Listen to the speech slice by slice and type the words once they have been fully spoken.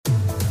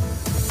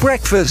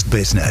Breakfast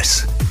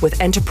Business with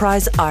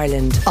Enterprise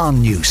Ireland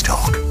on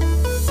Newstalk.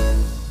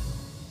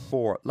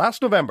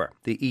 Last November,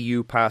 the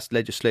EU passed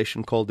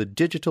legislation called the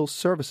Digital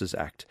Services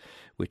Act,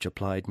 which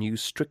applied new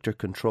stricter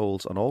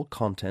controls on all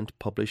content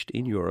published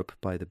in Europe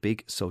by the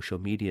big social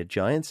media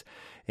giants,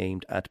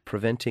 aimed at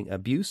preventing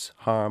abuse,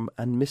 harm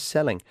and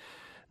misselling.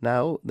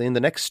 Now, in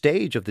the next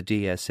stage of the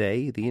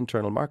DSA, the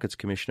Internal Markets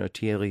Commissioner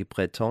Thierry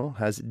Breton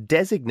has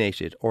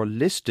designated or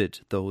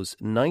listed those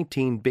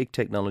 19 big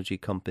technology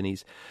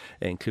companies,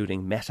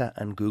 including Meta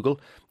and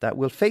Google, that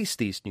will face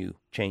these new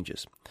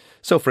changes.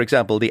 So, for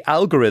example, the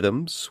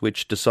algorithms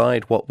which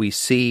decide what we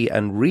see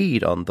and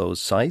read on those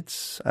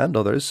sites and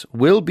others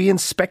will be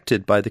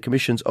inspected by the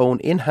Commission's own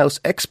in-house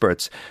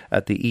experts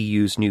at the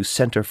EU's new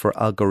Centre for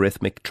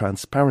Algorithmic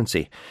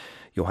Transparency.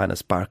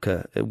 Johannes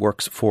Bahrke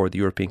works for the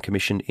European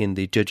Commission in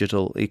the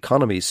digital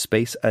economy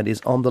space and is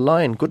on the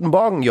line. Guten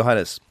Morgen,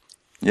 Johannes.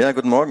 Yeah,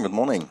 good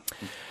morning.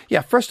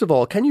 Yeah, first of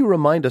all, can you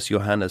remind us,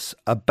 Johannes,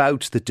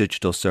 about the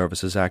Digital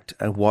Services Act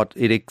and what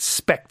it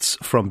expects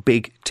from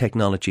big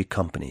technology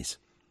companies?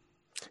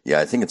 Yeah,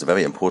 I think it's a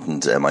very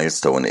important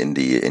milestone in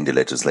the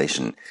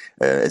legislation,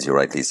 as you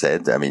rightly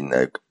said.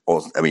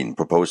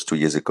 Proposed 2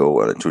 years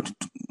ago, to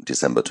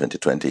December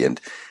 2020,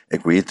 and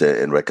agreed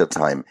in record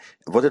time.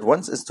 What it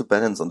wants is to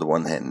balance, on the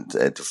one hand,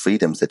 the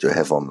freedoms that you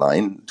have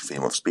online,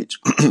 freedom of speech,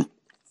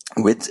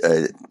 with,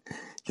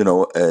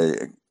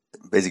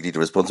 basically the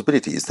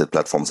responsibilities that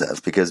platforms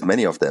have, because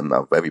many of them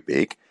are very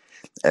big,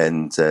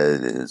 and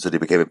so they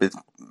became a bit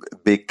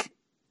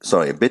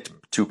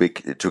too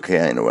big to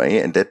care in a way,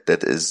 and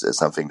that is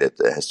something that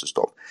has to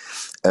stop.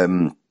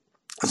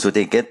 So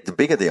the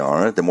bigger they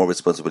are, the more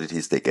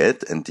responsibilities they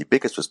get, and the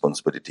biggest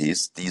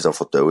responsibilities, these are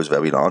for those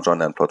very large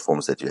online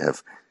platforms that you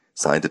have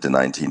cited, the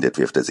 19 that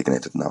we have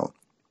designated now.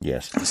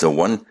 Yes.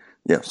 So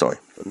sorry.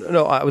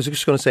 No, I was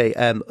just going to say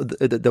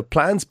the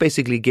plans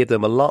basically give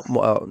them a lot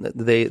more.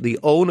 The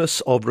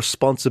onus of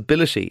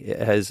responsibility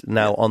has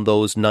now on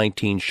those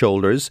 19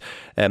 shoulders,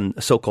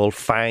 so-called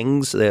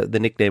FANGs, the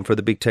nickname for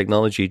the big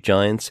technology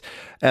giants.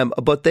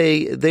 But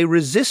they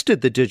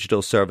resisted the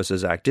Digital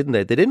Services Act, didn't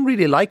they? They didn't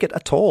really like it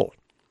at all.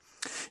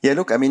 Yeah,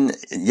 look,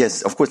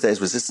 yes, of course there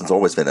is resistance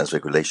always when there's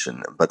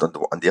regulation. But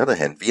on the other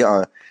hand, we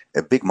are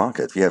a big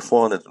market. We have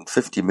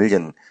 450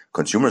 million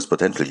consumers,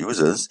 potential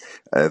users.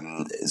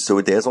 So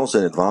there's also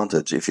an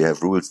advantage if you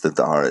have rules that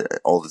are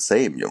all the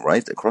same,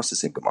 right, across the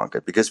single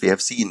market. Because we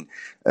have seen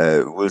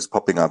rules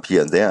popping up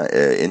here and there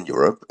in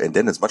Europe. And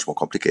then it's much more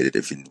complicated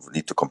if you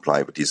need to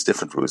comply with these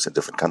different rules in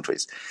different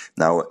countries.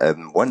 Now,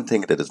 one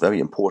thing that is very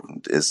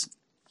important is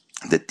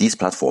that these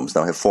platforms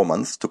now have 4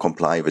 months to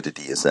comply with the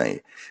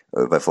DSA.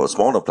 But for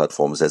smaller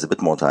platforms, there's a bit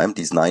more time.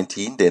 These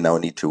 19, they now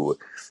need to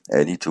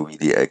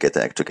really get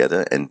their act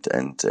together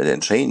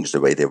and change the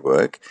way they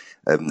work.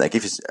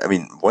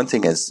 One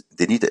thing is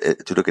they need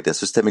to look at their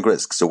systemic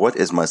risk. So what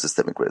is my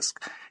systemic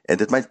risk? And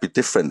it might be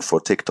different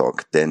for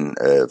TikTok than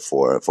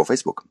for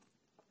Facebook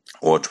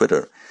or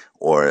Twitter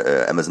or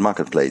Amazon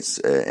Marketplace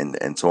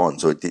and so on.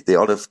 So they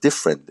all have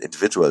different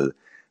individual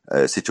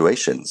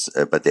situations,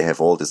 but they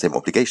have all the same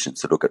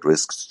obligations to look at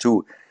risks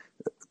to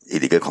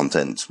illegal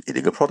content,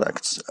 illegal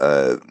products,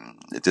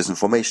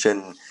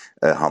 disinformation,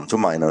 harm to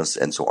minors,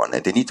 and so on.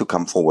 And they need to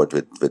come forward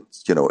with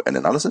an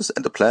analysis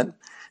and a plan.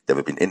 There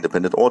will be an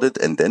independent audit,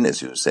 and then,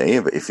 as you say,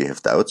 if we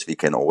have doubts, we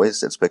can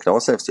always inspect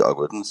ourselves the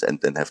algorithms and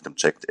then have them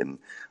checked in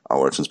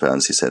our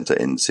transparency center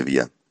in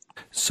Sevilla.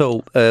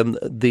 So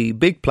the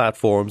big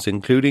platforms,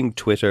 including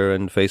Twitter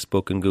and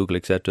Facebook and Google,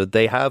 etc.,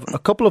 they have a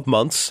couple of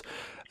months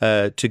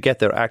to get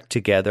their act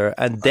together,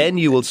 and then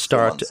you will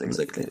start.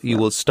 You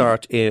will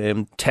start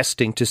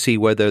testing to see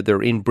whether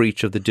they're in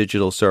breach of the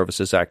Digital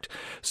Services Act.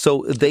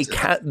 So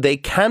they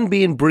can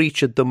be in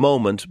breach at the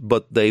moment,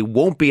 but they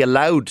won't be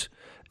allowed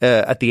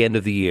at the end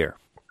of the year.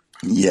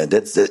 Yeah,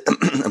 that's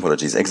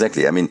apologies.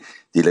 Exactly.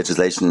 The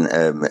legislation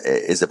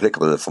is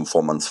applicable from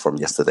 4 months from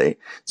yesterday.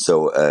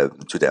 So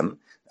to them.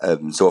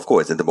 So of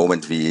course, at the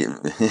moment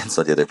it's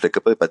not yet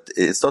applicable, but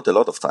it's not a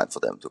lot of time for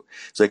them to.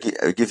 So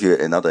I'll give you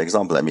another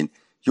example.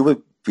 You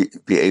will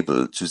be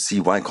able to see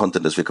why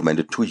content is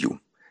recommended to you.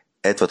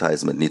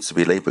 Advertisement needs to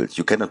be labeled.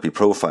 You cannot be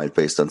profiled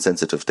based on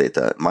sensitive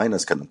data.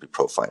 Minors cannot be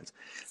profiled.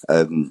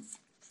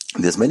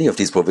 There's many of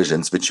these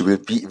provisions which you will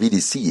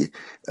really see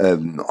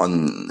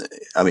on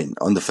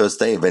the first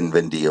day when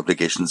the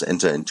obligations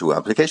enter into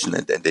application,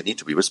 and they need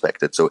to be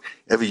respected. So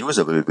every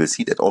user will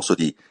see that. Also,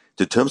 the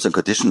terms and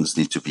conditions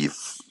need to be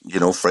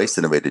phrased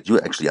in a way that you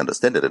actually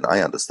understand it and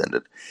I understand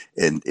it.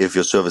 And if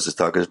your service is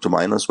targeted to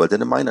minors, well,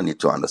 then a minor need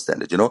to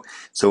understand it.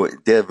 So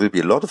there will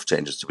be a lot of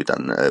changes to be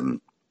done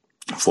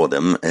for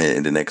them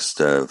in the next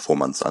 4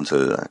 months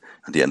until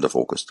the end of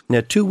August.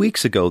 Now, 2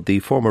 weeks ago, the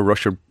former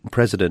Russian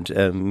president,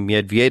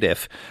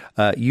 Medvedev,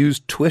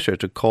 used Twitter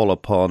to call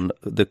upon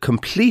the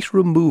complete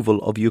removal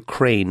of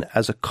Ukraine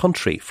as a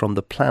country from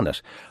the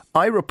planet.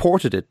 I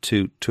reported it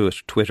to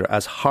Twitter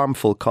as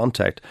harmful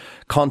content,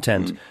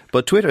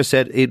 but Twitter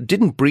said it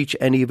didn't breach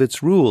any of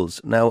its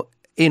rules. Now,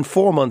 in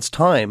 4 months'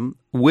 time,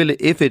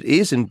 if it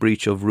is in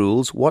breach of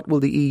rules, what will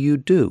the EU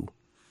do?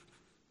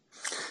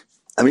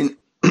 I mean,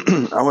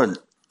 our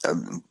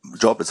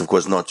job is, of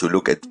course, not to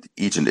look at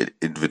each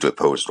individual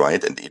post,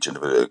 right, and each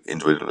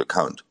individual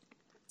account.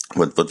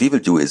 What we will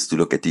do is to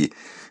look at the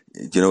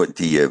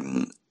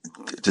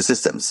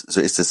systems.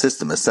 So is the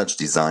system as such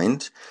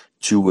designed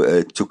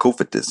to cope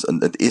with this,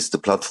 and is the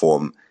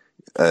platform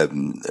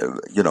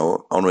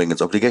honoring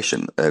its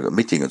obligation,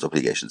 meeting its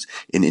obligations?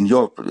 In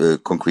your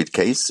concrete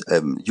case,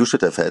 you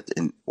should have had,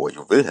 or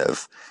you will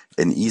have,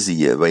 an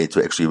easy way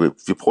to actually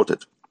report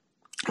it.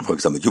 For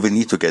example, you will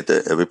need to get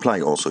a reply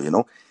also,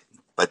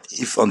 But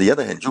if, on the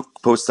other hand, you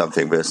post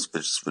something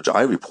which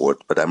I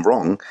report, but I'm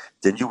wrong,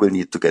 then you will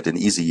need to get an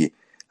easy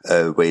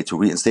way to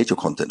reinstate your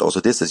content. Also,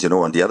 this is,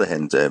 on the other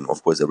hand,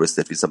 of course, a risk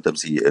that we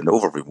sometimes see an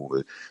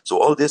over-removal.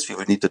 So all this we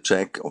will need to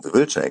check, or we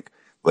will check,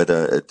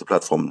 whether the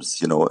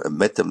platforms,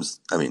 met them,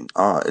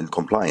 are in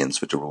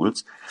compliance with the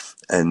rules.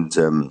 And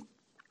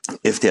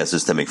if there's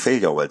systemic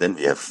failure, well, then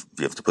we have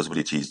the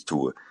possibilities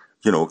to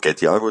get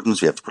the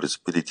algorithms. We have the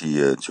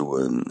possibility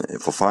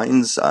for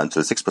fines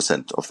until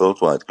 6% of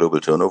worldwide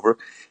global turnover.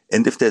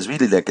 And if there's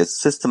really like a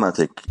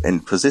systematic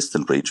and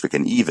persistent breach, we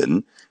can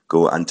even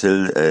go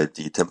until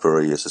the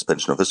temporary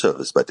suspension of the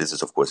service. But this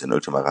is, of course, an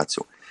ultima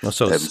ratio.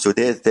 So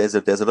there's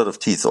a lot of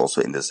teeth also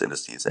in this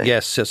TSA.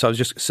 Yes, so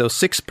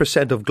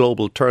 6% of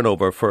global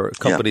turnover for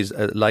companies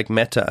like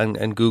Meta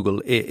and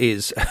Google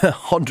is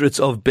hundreds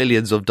of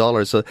billions of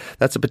dollars. So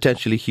that's a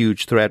potentially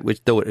huge threat,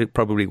 which though it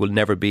probably will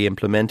never be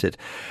implemented.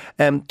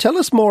 Tell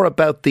us more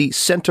about the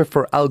Centre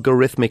for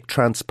Algorithmic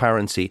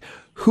Transparency.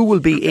 Who will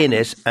be in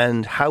it,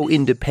 and how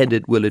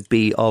independent will it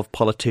be of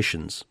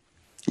politicians?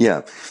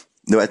 Yeah.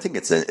 No, I think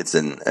it's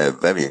a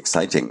very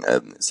exciting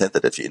center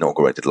that we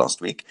inaugurated last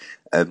week.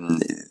 For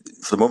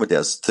the moment,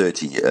 there's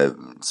 30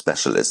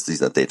 specialists.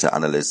 These are data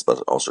analysts,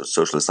 but also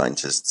social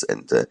scientists,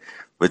 and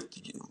with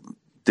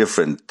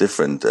different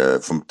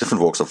from different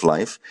walks of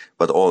life,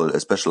 but all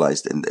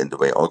specialized in the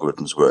way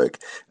algorithms work.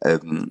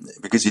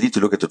 Because you need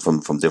to look at it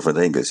from different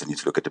angles. You need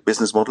to look at the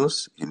business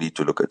models. You need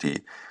to look at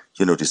the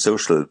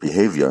social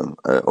behavior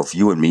of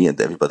you and me and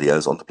everybody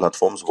else on the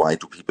platforms. Why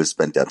do people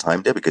spend their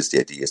time there? Because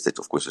the idea is that,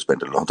 of course, you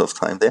spend a lot of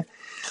time there,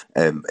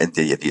 and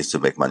the idea is to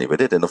make money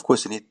with it. And of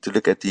course, you need to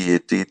look at the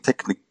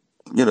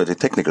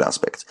technical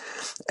aspects.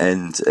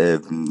 And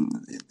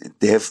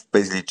they have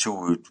basically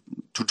two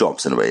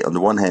jobs in a way. On the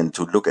one hand,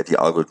 to look at the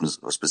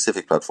algorithms of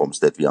specific platforms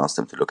that we ask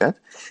them to look at,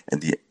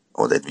 the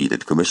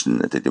Commission,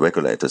 the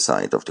regulator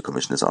side of the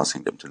Commission is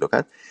asking them to look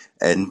at.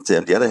 And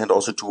on the other hand,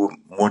 also to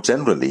more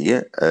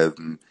generally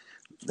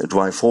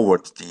drive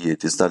forward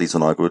the studies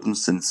on algorithms,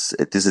 since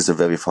this is a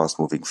very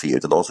fast-moving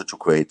field, and also to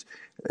create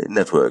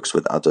networks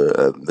with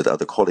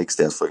other colleagues.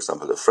 There's, for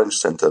example, a French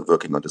center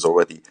working on this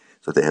already,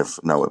 so they have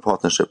now a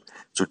partnership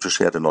to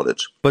share the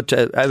knowledge. But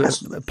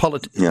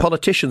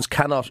politicians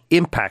cannot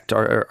impact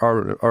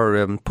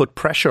or put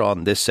pressure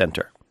on this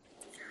center.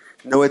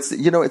 No,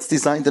 it's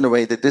designed in a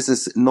way that this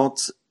is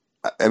not.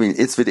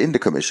 It's within the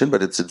Commission,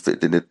 but it's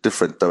in a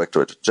different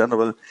Directorate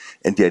General.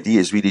 And the idea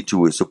is really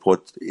to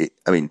support,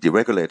 the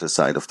regulator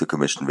side of the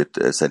Commission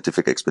with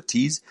scientific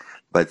expertise,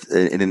 but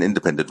in an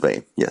independent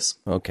way. Yes.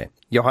 Okay.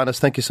 Johannes,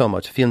 thank you so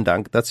much. Vielen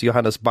Dank. That's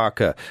Johannes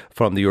Bahrke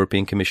from the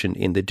European Commission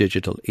in the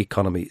digital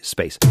economy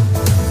space.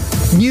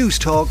 News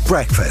Talk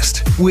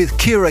Breakfast with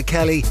Ciara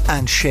Kelly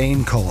and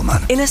Shane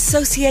Coleman. In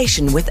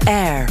association with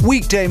AIR.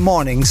 Weekday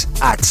mornings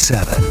at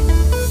 7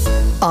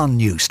 on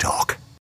News Talk.